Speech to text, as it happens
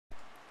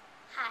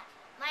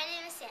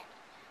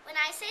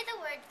say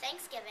the word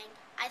Thanksgiving,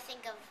 I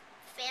think of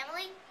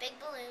family, big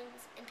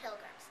balloons, and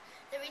pilgrims.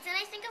 The reason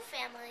I think of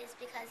family is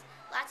because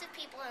lots of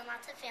people and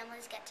lots of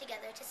families get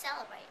together to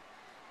celebrate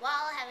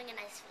while having a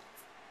nice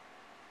feast.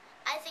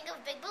 I think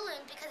of big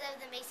balloons because of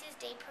the Macy's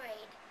Day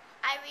Parade.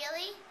 I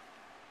really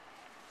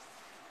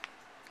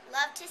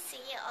love to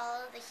see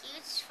all of the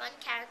huge fun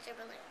character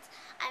balloons.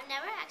 I've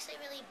never actually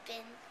really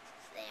been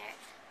there,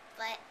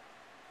 but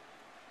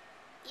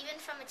even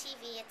from a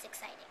TV it's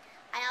exciting.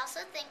 I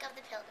also think of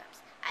the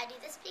pilgrims. I do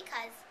this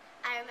because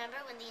I remember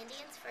when the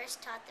Indians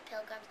first taught the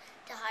pilgrims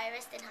to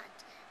harvest and hunt.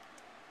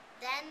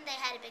 Then they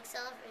had a big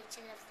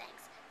celebration of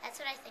thanks. That's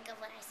what I think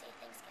of when I say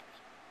Thanksgiving.